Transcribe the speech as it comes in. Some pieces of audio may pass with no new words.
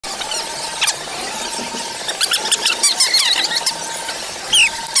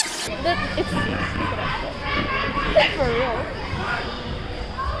It's stupid. For real.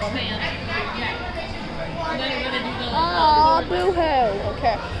 Oh, boo-hoo.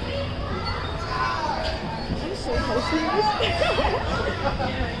 Okay. I'm so hosting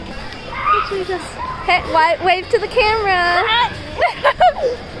this. Hey, wave to the camera.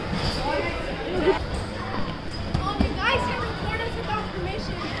 You guys can record us without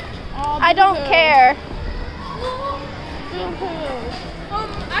permission. I don't care.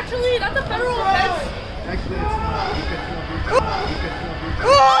 Actually, that's a federal offense. Actually, it's not.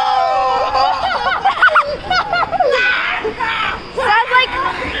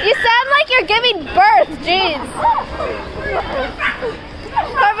 You sound like you're giving birth. Jeez.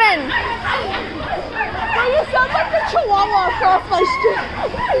 Corbin. You sound like the chihuahua across my street.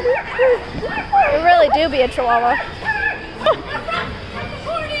 You really do be a chihuahua.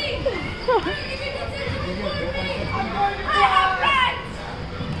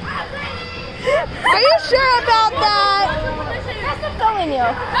 Are you sure about that? That's not going you.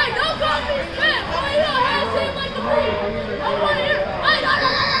 Hey, don't call me spit!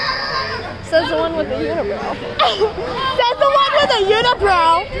 Says the one with the unibrow. Says the one with the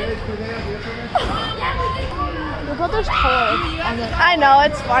unibrow. Your brother's tall. I know,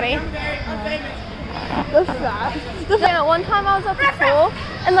 it's funny. What's that? Yeah, one time I was at the pool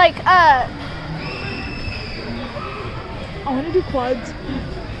and like I want to do quads.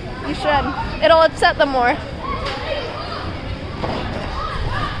 you should. It'll upset them more.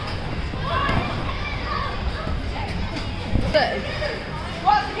 Good.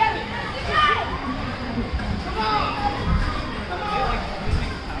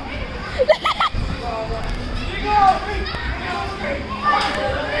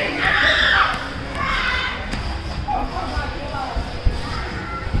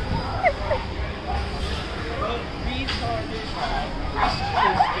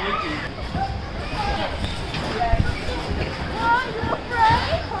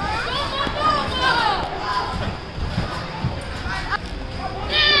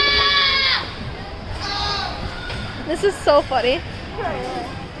 This is so funny.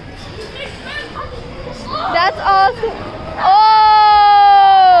 That's awesome.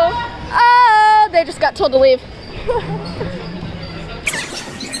 Oh! Oh! They just got told to leave.